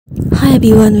Hi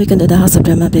everyone, welcome to the House of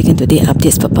Drama. Begin today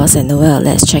updates for Boss and Noel.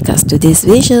 Let's check out today's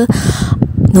visual.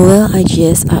 Noel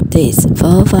IGS updates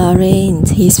for PayuRain,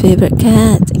 his favorite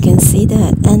cat. You can see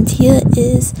that. And here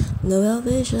is Noel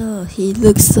visual. He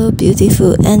looks so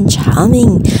beautiful and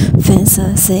charming. Fans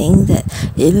are saying that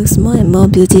he looks more and more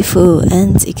beautiful,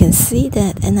 and you can see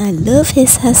that. And I love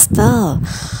his hairstyle.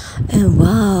 And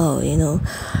wow,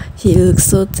 he looks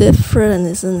so different,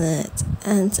 isn't it?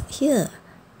 And here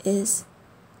is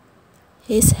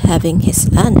he's having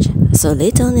his lunch. So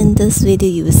later on in this video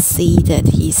you will see that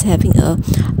he's having a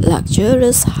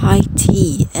luxurious high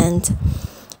tea, and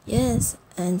yes,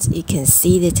 and you can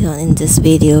see later on in this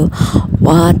video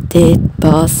what did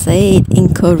boss say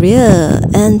in Korea.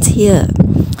 And here,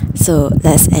 so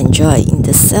let's enjoy in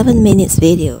the 7 minutes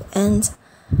video, and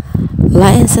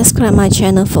like and subscribe my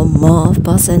channel for more of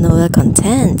Boss and Noel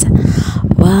content.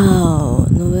 Wow,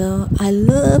 Noel, I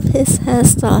love his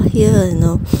hairstyle here.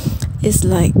 It's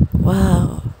like,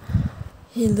 wow,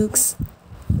 he looks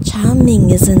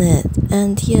charming, isn't it?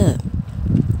 And here,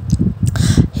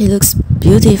 he looks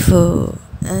beautiful.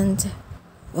 And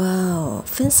wow,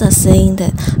 fans are saying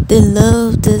that they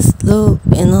love this look,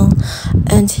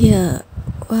 And here,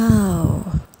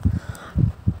 wow.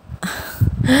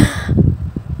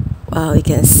 Wow, you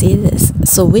can see this.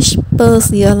 So which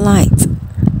pose you liked?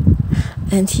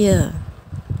 And here,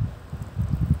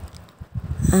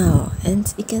 oh,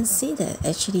 and you can see that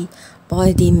actually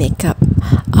body makeup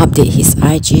update his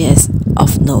IGS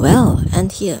of Noel.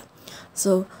 And here,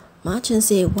 so Martin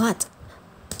say what?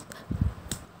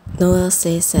 Noel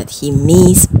says that he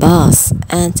means boss.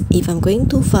 And if I'm going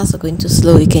too fast or going too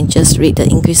slow, you can just read the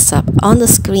English sub on the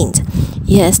screen.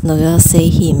 Yes, Noel say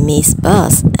he means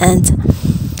boss. And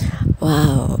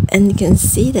wow, and you can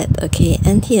see that. Okay,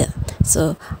 and here,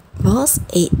 so boss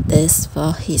ate this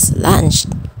for his lunch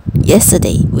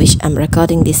yesterday, which I'm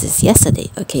recording this is yesterday.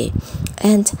 Okay,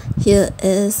 and here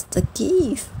is the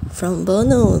gift from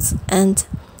BoNoH. And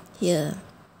here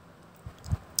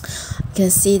you can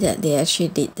see that they actually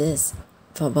did this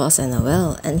for Boss and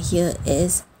Noel. And here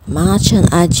is March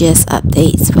and IGS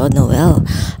updates for Noel,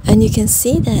 and you can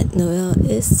see that Noel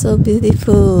is so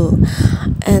beautiful,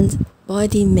 and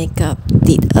body makeup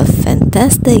did a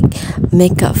fantastic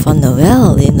makeup for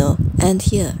Noel, And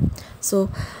here, so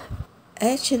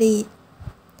actually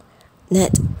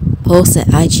Net posted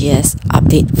IGS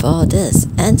update for this,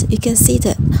 and you can see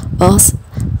that Boss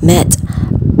met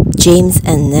James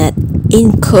and Ned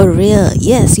in Korea.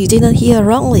 Yes, you didn't hear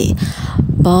wrongly.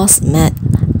 Boss met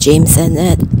James and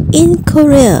Ned in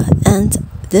Korea, and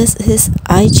this is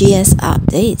IGS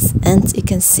updates, and you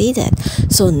can see that.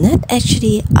 So Ned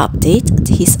actually updated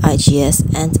his IGS,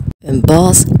 and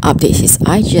Boss update his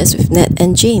IGS with Ned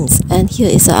and James. And here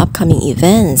is the upcoming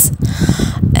events.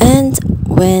 And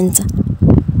when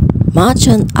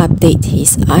Marchand update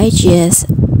his IGS,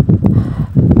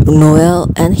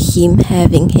 Noel and him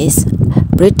having his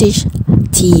British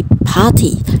tea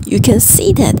party, you can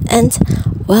see that. And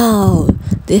wow,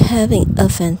 they're having a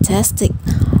fantastic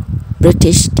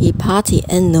British tea party,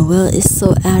 and Noel is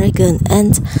so arrogant,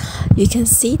 and you can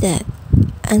see that.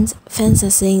 And fans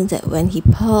are saying that when he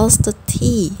pours the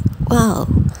tea, wow,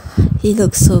 he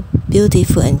looks so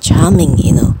beautiful and charming,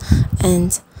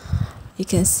 And you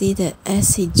can see that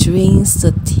as he drinks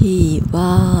the tea,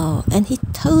 wow, and he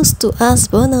toasts to us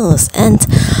BoNoH, and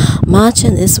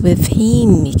Marchand is with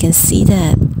him. You can see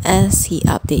that as he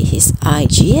updates his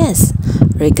IGS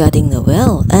regarding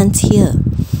Noel. And here,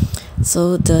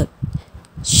 so the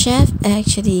chef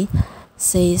actually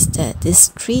says that this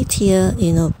 3-tier,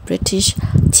 British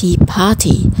tea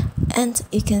party, and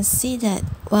you can see that,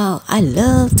 wow, I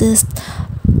love this,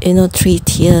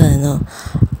 3-tier,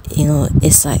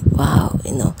 it's like, wow,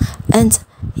 and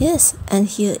yes, and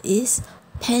here is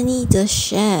Penny the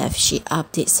chef. She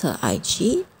updates her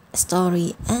IG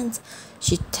story, and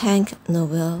she thanked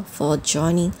Noel for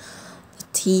joining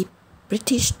the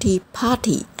British tea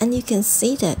party, and you can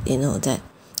see that, that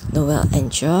Noel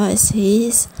enjoys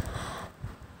his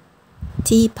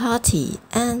tea party,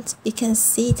 and you can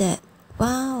see that,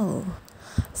 wow.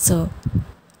 So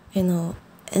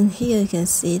and here you can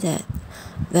see that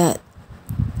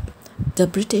the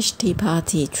British tea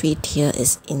party 3-tier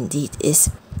is indeed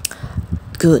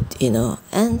good,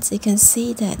 and you can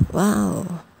see that,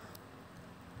 wow,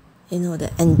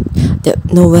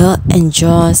 that Noel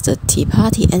enjoys the tea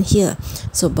party. And here,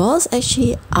 so Boss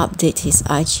actually update his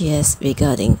IGS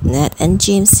regarding Ned and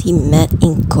James he met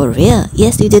in Korea.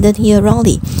 Yes, you didn't hear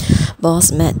wrongly.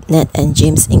 Boss met Ned and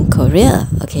James in Korea.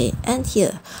 Okay, and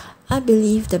here, I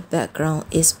believe the background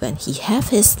is when he have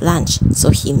his lunch.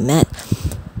 So he met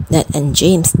Ned and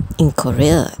James in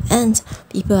Korea. And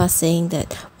people are saying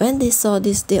that when they saw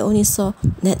this, they only saw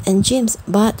Ned and James,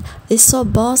 but they saw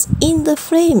Boss in the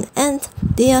frame, and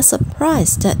they are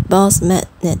surprised that Boss met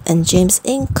Ned and James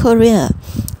in Korea.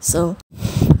 So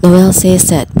Noeul says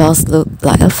that Boss looked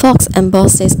like a fox, and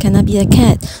Boss says, "Can I be a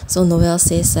cat?" So Noeul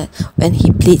says that when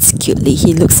he bleats cutely,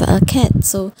 he looks like a cat.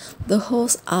 So the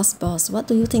host asks Boss, "What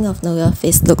do you think of Noeul's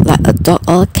face? Look like a dog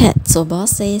or a cat?" So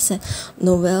Boss says that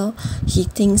Noeul, he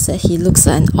thinks that he looks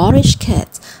like an orange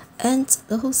cat. And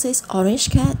the host says, "Orange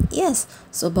cat?" "Yes."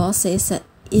 So Boss says that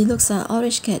it looks like an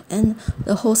orange cat, and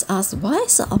the host asks, "Why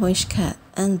is it an orange cat?"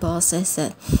 And Boss says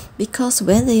that because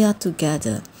when they are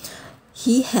together,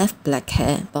 he have black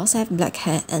hair, Boss have black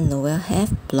hair, and Noeul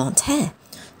have blonde hair.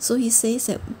 So he says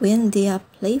that when they are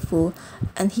playful,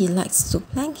 and he likes to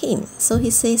prank him. So he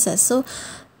says that so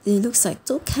it looks like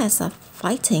two cats are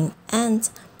fighting, and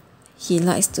he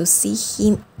likes to see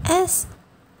him as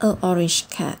an orange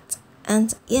cat.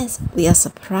 And yes, we are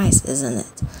surprised, isn't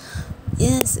it?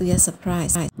 Yes, we are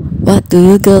surprised. What do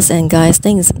you girls and guys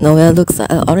think? Noeul looks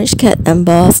like an orange cat and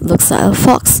Boss looks like a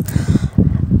fox.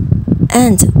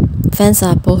 And fans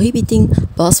are prohibiting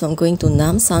Boss from going to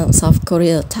Namsan, South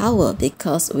Korea Tower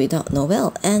because without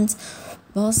Noeul. And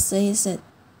Boss says that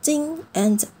Ding,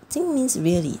 and Ding means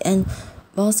really. And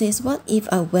Boss says, "What if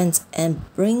I went and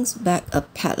brings back a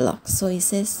padlock?" So he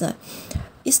says that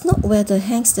it's not where they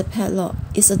hangs the padlock,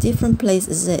 it's a different place,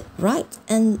 is it right?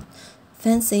 And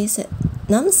fan says that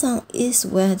Namsan is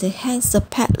where they hangs the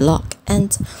padlock.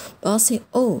 And Boss says,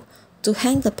 "Oh, to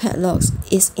hang the padlocks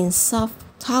is in South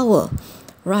Tower,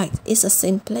 right? It's the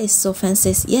same place." So fan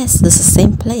says, "Yes, it's the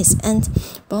same place." And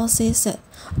Boss says that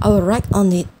I will write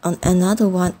on it on another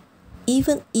one,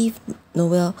 even if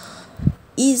Noeul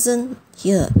isn't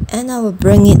here, and I will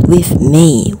bring it with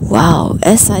me. Wow,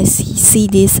 as I see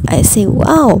this, I say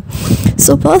wow.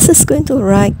 So Boss is going to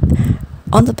write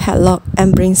on the padlock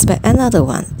and brings back another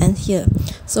one. And here,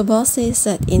 so Boss says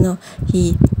that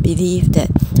he believed that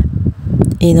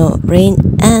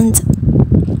Rain and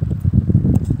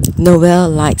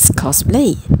Noeul likes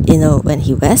cosplay when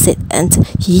he wears it, and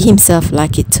he himself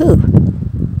like it too.